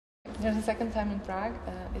There's a second time in Prague.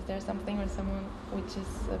 Is there something or someone which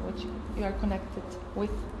you are connected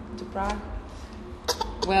with to Prague?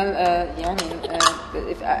 Well, yeah, I mean,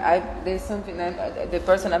 if there's something the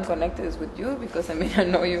person I'm connected is with you, because I mean I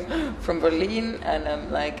know you from Berlin, and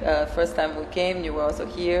I'm like first time we came, you were also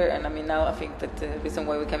here, and I mean now I think that the reason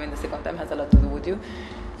why we came in the second time has a lot to do with you.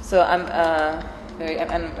 So I'm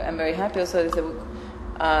very happy. Also, there's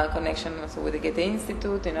a connection also with the Goethe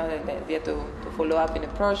Institute. You know, the idea to follow up in a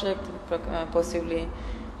project, possibly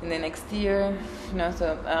in the next year. You know,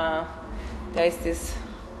 so there is this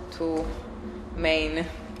two main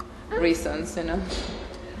reasons, you know.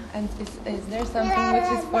 And is there something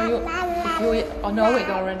which is for you, if you know it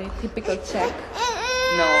already, typical Czech?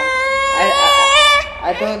 No,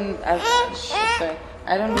 I don't. Sorry,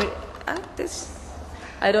 I don't really.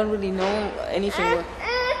 I don't really know anything.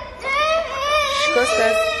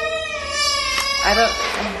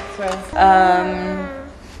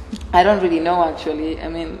 I don't really know actually. I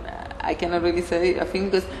mean, I cannot really say. I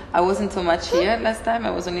think because I wasn't so much here last time.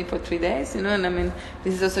 I was only for 3 days, you know. And I mean,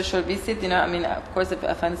 this is also a short visit, you know. I mean, of course,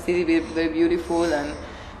 I find the city very beautiful and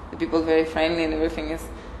the people very friendly and everything is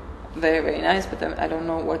very, very nice. But I don't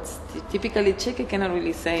know what's typically Czech. I cannot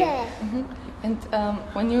really say. Mm-hmm. And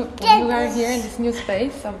when you are here in this new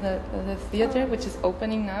space of the theater, which is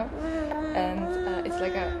opening now, and it's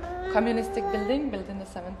like a communistic building built in the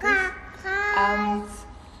 70s.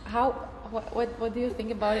 What do you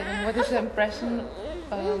think about it, and what is the impression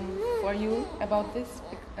for you about this,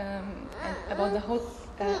 and about the whole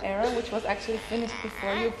era, which was actually finished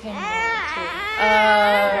before you came to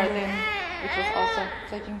Berlin, which was also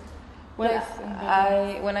taking place in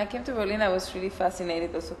Berlin? When I came to Berlin, I was really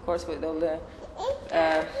fascinated, also, of course, with all the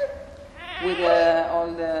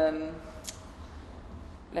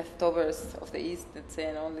leftovers of the East, let's say,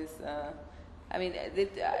 and all this. I mean,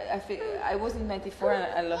 I was in '94,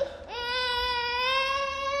 and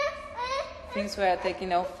things were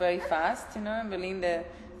taking off very fast, you know. In Berlin,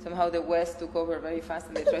 somehow the West took over very fast,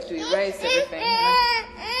 and they tried to erase everything.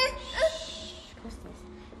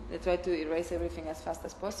 They tried to erase everything as fast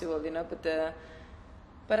as possible, you know.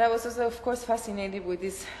 But I was also, of course, fascinated with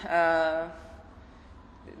these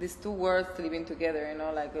two worlds living together, you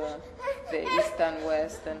know, like the East and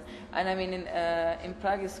West, and I mean in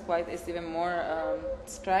Prague it's even more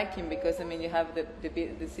striking, because I mean you have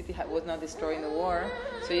the city was not destroyed in the war,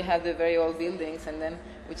 so you have the very old buildings, and then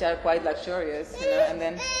which are quite luxurious, you know, and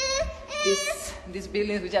then these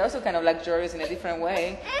buildings which are also kind of luxurious in a different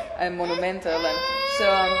way and monumental, and so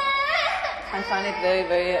I find it very,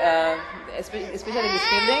 very especially this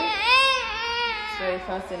building. Very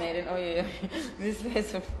fascinating. Oh yeah, this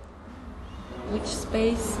space. Which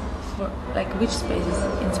space is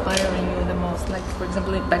inspiring you the most? Like, for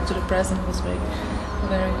example, Back to the Present was very,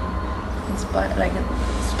 very inspiring. Like,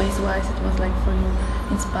 space-wise, it was like for you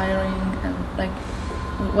inspiring, and like,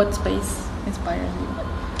 what space inspires you?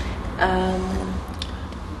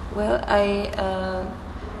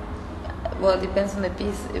 Well, it depends on the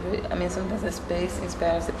piece. I mean, sometimes the space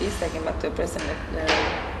inspires the piece. Like in Back to the Present.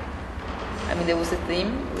 I mean, there was a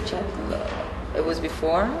theme which it was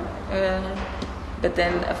before, but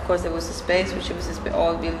then of course there was a space which was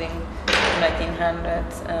all building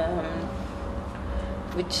 1900s,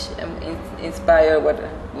 which inspired what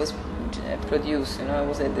was produced. You know, it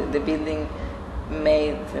was the building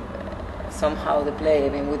made somehow the play. I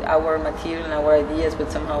mean, with our material and our ideas,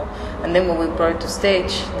 but somehow. And then when we brought it to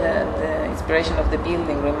stage, the inspiration of the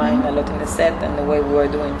building remained a lot in the set and the way we were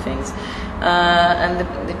doing things. And it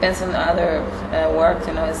depends on other work,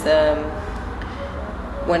 you know. It's,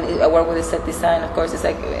 when I work with the set design, of course, it's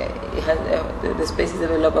like it has, the space is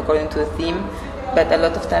developed according to a theme, but a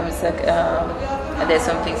lot of times it's like there's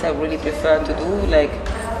some things I really prefer to do, like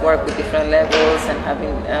work with different levels and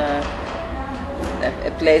having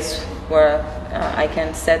a place where I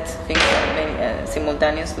can set things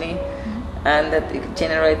simultaneously, and that it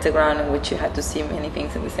generates a ground in which you have to see many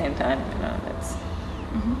things at the same time. You know, that's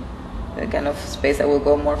the kind of space I will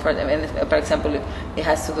go more for. I mean, for example, it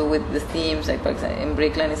has to do with the themes. Like, for example, in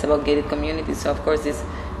Brickland, it's about gated communities. So, of course, this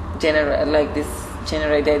generate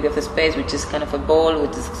the idea of the space, which is kind of a ball,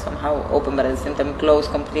 which is somehow open, but at the same time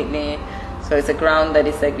closed completely. So it's a ground that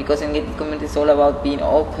is like, because in gated communities, it's all about being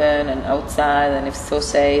open and outside, and it's so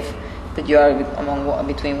safe that you are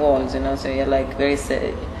between walls. You know, so you're like very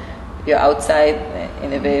safe. You're outside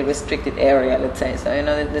in a very restricted area, let's say. So, you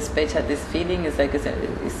know, the space has this feeling. It's like it's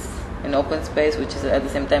an open space which is at the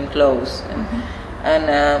same time closed. And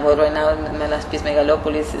well, right now my last piece,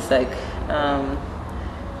 Megalopolis, is like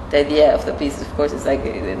the idea of the piece, of course, is like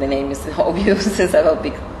the name is obvious. It's about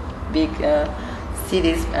big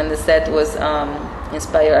cities, and the set was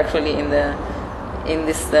inspired actually in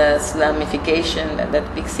this slamification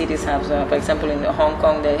that big cities have. So, for example, in Hong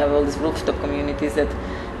Kong, they have all these rooftop communities that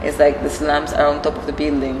it's like the slums are on top of the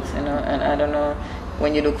buildings, you know. And I don't know,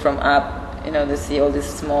 when you look from up, you know, they see all these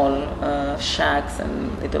small shacks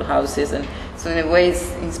and little houses, and so in a way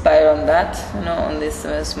it's inspired on that, you know, on these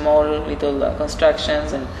small little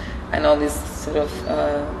constructions and all this sort of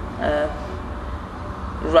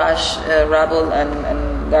rubble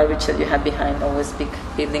and garbage that you have behind always big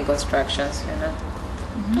building constructions, you know.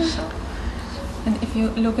 Mm-hmm. So. And if you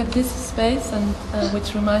look at this space, and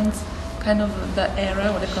which reminds kind of the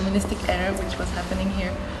era, or the communistic era, which was happening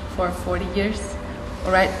here for 40 years,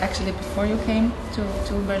 right? Actually, before you came to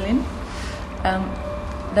Berlin,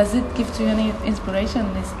 does it give to you any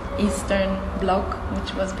inspiration? This Eastern Bloc,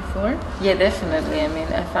 which was before? Yeah, definitely. I mean,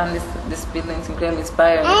 I found this buildings incredibly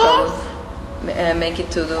inspiring. If I would make it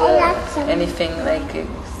to do anything like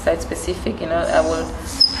site specific, you know, I would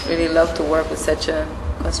really love to work with such a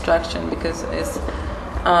construction, because it's.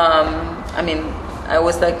 I mean, I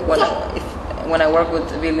always like when I work with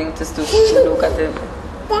buildings just to look at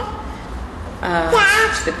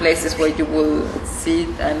the places where you will sit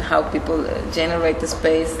and how people generate the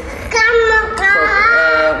space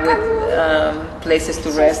with places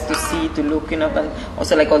to rest, to see, to look, you know, but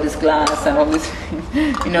also like all this glass and all this,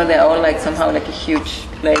 you know, they're all like somehow like a huge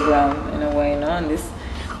playground in a way, you know. And this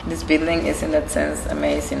building is in that sense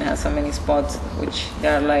amazing. It has so many spots which they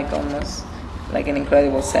are like almost like an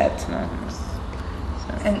incredible set, you know.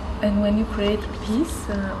 So. And when you create a piece,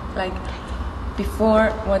 like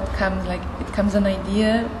before what comes, like it comes an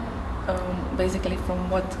idea, basically from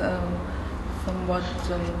what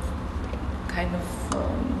kind of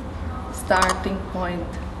starting point,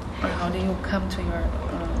 or how do you come to your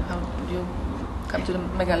to the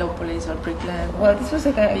megalopolis or Brickland? Well, this was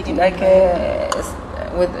with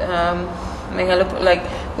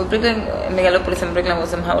with Brickland, megalopolis and Brickland was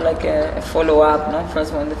somehow like a follow-up. No,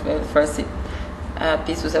 first one, the first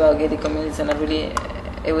piece was about gated communities, and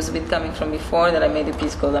it was a bit coming from before that I made a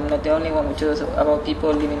piece called "I'm Not the Only One," which was about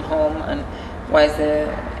people living home and why is the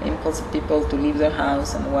impulse of people to leave their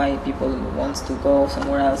house and why people want to go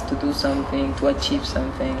somewhere else to do something, to achieve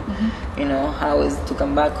something. Mm-hmm. You know, how is it to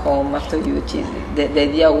come back home after you achieve it. The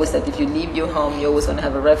idea was that if you leave your home, you always want to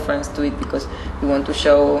have a reference to it because you want to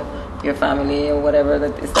show your family or whatever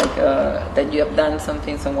that it's like that you have done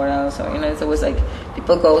something somewhere else. Or, you know, it's always like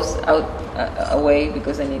people go out away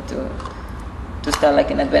because they need to start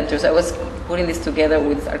like an adventure. So I was putting this together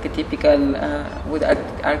with archetypical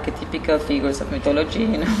figures of mythology,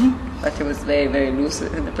 you know, but it was very, very loose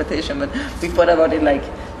interpretation. But we thought about it like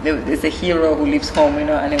there's a hero who leaves home, you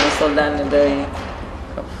know, and it was all done in a very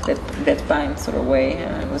deadpan sort of way.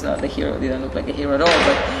 It was not the hero; didn't look like a hero at all.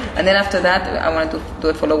 And then after that, I wanted to do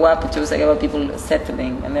a follow-up, which was like about people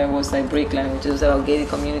settling, and there was like Brickland, which was about gated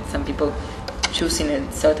communities, some people choosing a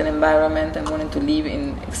certain environment and wanting to live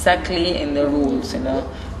exactly in the rules, you know.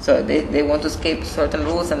 So they want to escape certain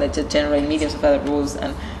rules and they just generate millions of other rules,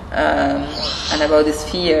 and about this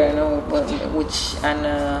fear, you know, which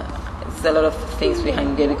it's a lot of things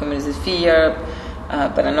behind gated communities: fear,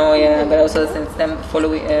 paranoia, but also since them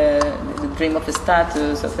following the dream of a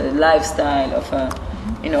status, of a lifestyle, of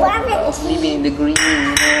of living in the green, you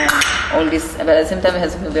know, all this. But at the same time, it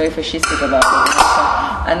has something very fascistic about it.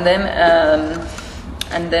 You know?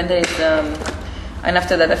 And then there is, and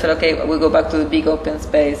after that, I felt okay. We go back to the big open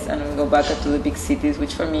space, and we go back to the big cities,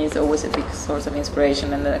 which for me is always a big source of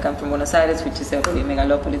inspiration. And then I come from Buenos Aires, which is a really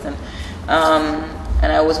megalopolis, and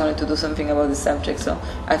I always wanted to do something about the subject. So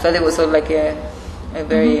I felt it was sort of like a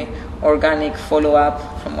very organic follow-up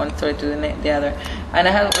from one story to the other. And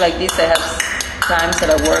I have like this. I have times that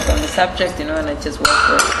I work on the subject, you know, and I just work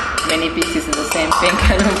for many pieces in the same thing,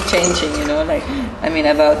 kind of changing, you know, like, I mean,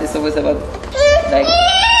 it's always about, like,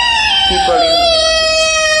 people in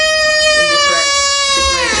different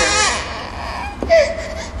situations.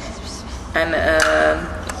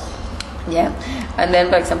 And then,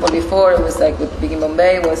 for example, before, it was like with Big in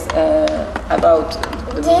Bombay, was about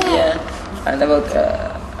the media, and about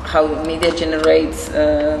how media generates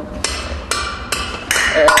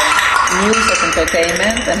news of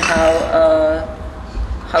entertainment, and how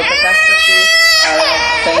catastrophes are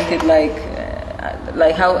painted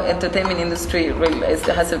like how entertainment industry really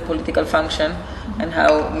has a political function, and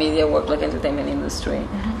how media work like entertainment industry.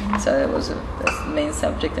 So that was the main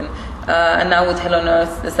subject, and now with Hell on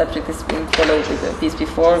Earth, the subject is being followed with a piece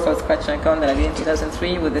before called Scratch and Count that I did in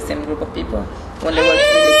 2003 with the same group of people when they were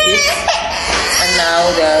really kids, and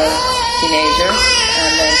now they're teenagers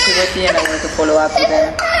and then puberty, and I wanted to follow up with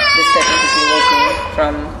them the second working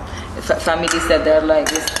from families that are like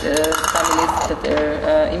this, families that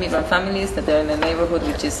are immigrant families that are in a neighborhood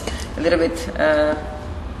which is a little bit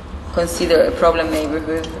considered a problem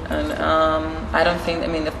neighborhood, and I don't think. I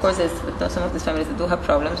mean, of course, there's some of these families that do have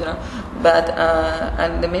problems, you know, but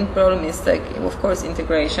and the main problem is like, of course,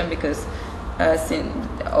 integration, because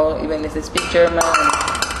even if they speak German,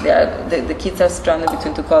 the kids are stranded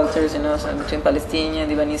between two cultures, you know, so between Palestinian,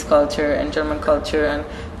 Lebanese culture, and German culture, and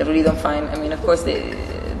they really don't find. I mean, of course,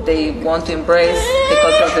 they want to embrace the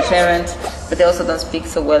culture of the parents, but they also don't speak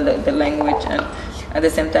so well the language, and at the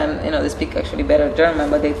same time, you know, they speak actually better German,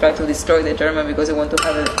 but they try to destroy the German because they want to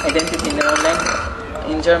have an identity in their own language.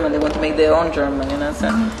 In German, they want to make their own German, you know. So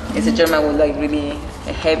it's a German with like really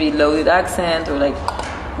a heavy, loaded accent, or like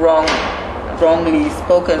wrongly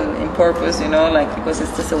spoken in purpose, you know, like because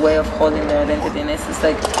it's just a way of holding their identity. And it's just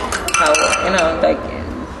like how, you know, like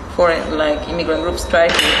foreign, like immigrant groups try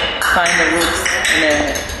to find the roots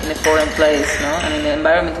in a foreign place, no, and in an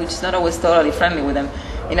environment which is not always totally friendly with them.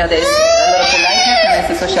 You know, there's a lot of politeness, and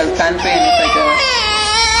it's a social country, and it's like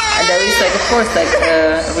and there is like, of course, like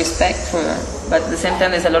respect for, but at the same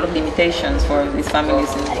time there's a lot of limitations for these families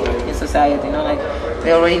in society. You know, like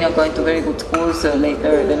they're already not going to very good schools, so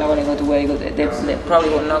later they're not going to go to very good. They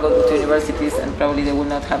probably will not go to universities, and probably they will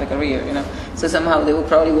not have a career. You know, so somehow they will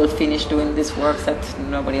probably finish doing these works that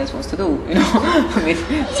nobody else wants to do. You know, I mean,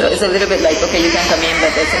 so it's a little bit like, okay, you can come in,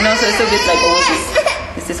 but it's, so it's a bit like always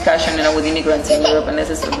this discussion, you know, with immigrants in Europe, and this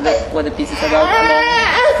is like what the piece is about, among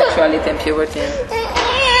sexuality and puberty.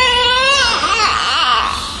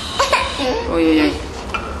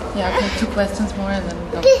 Yeah, okay, 2 questions more and then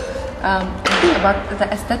we go. About the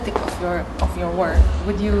aesthetic of your work,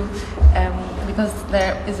 would you, because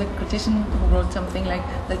there is a critic who wrote something like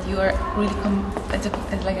that you are really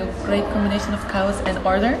it's like a great combination of chaos and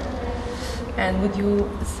order, and would you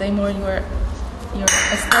say more your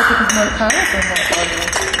aesthetic is more chaos or more order?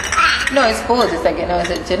 No, it's both. It's like, you know, it's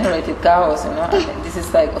a generated chaos, you know. And this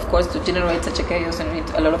is like, of course, to generate such a chaos and need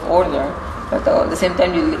a lot of order, but at the same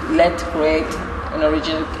time you let create an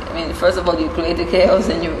original. I mean, first of all, you create the chaos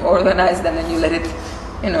and you organize them, and you let it,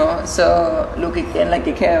 you know, so look again like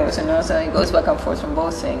a chaos, you know. So it goes back and forth from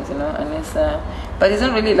both things, you know. And it's, but it's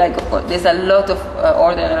not really like, of course, there's a lot of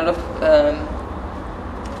order and a lot of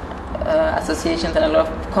associations and a lot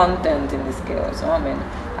of content in this chaos. So, I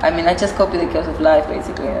mean, I just copy the chaos of life,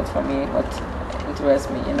 basically. That's for me what interests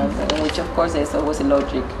me, you know. In which, of course, there's always a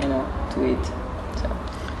logic, you know, to it. So.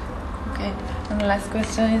 Okay. And the last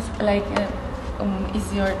question is like,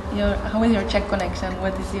 is your how is your Czech connection?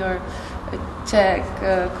 What is your Czech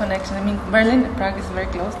connection? I mean, Berlin and Prague is very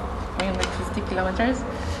close, I mean, like 50 kilometers.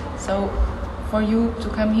 So, for you to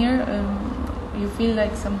come here, you feel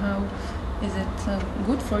like somehow. Is it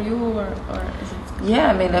good for you, or is it? Yeah,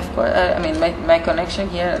 I mean, of course. I mean, my connection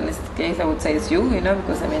here in this case, I would say, is you. You know,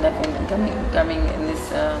 because I mean, I've been coming in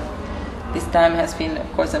this time has been,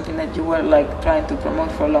 of course, something that you were like trying to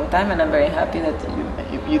promote for a long time, and I'm very happy that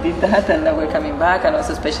you did that, and that we're coming back, and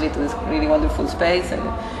also especially to this really wonderful space, and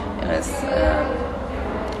you know,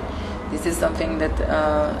 this is something that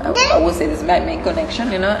I would say this is my main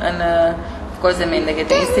connection. You know, and. Of course, I mean, the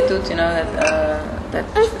Goethe Institute, you know, that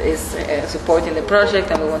is supporting the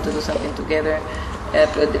project, and we want to do something together,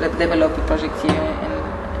 develop a project here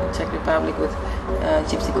in Czech Republic with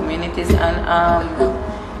gypsy communities. And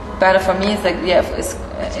but for me, it's like, yeah,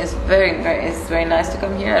 it's very nice to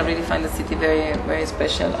come here. I really find the city very, very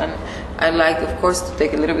special, and I like, of course, to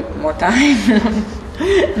take a little bit more time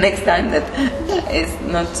next time that is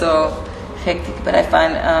not so hectic. But I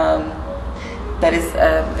find. That is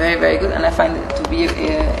very, very good, and I find it to be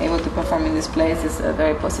able to perform in this place is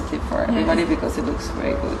very positive for everybody, because it looks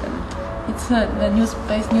very good. And it's the new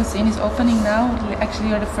space, new scene is opening now. Actually,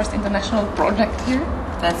 you're the first international project here.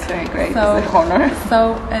 That's very great. So, it's an honor.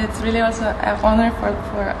 So it's really also an honor for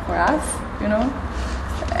us, you know.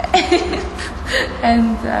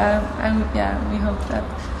 And we hope that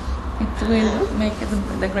it will make it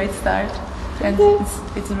the great start. And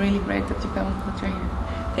it's really great that you're here.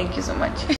 Thank you so much.